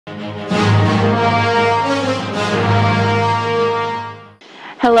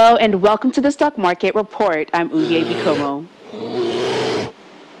Hello and welcome to the Stock Market Report. I'm Uvie Bicomo.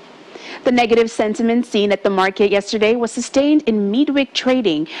 The negative sentiment seen at the market yesterday was sustained in midweek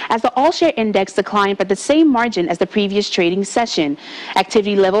trading as the all-share index declined by the same margin as the previous trading session.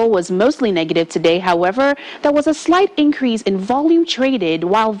 Activity level was mostly negative today. However, there was a slight increase in volume traded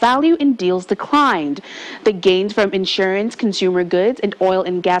while value in deals declined. The gains from insurance, consumer goods, and oil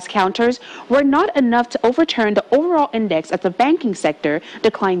and gas counters were not enough to overturn the overall index as the banking sector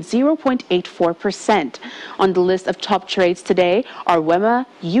declined 0.84%. On the list of top trades today are Wema,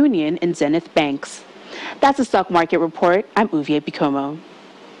 Union, and Zenith Banks. That's the Stock Market Report. I'm Uvie Bicomo.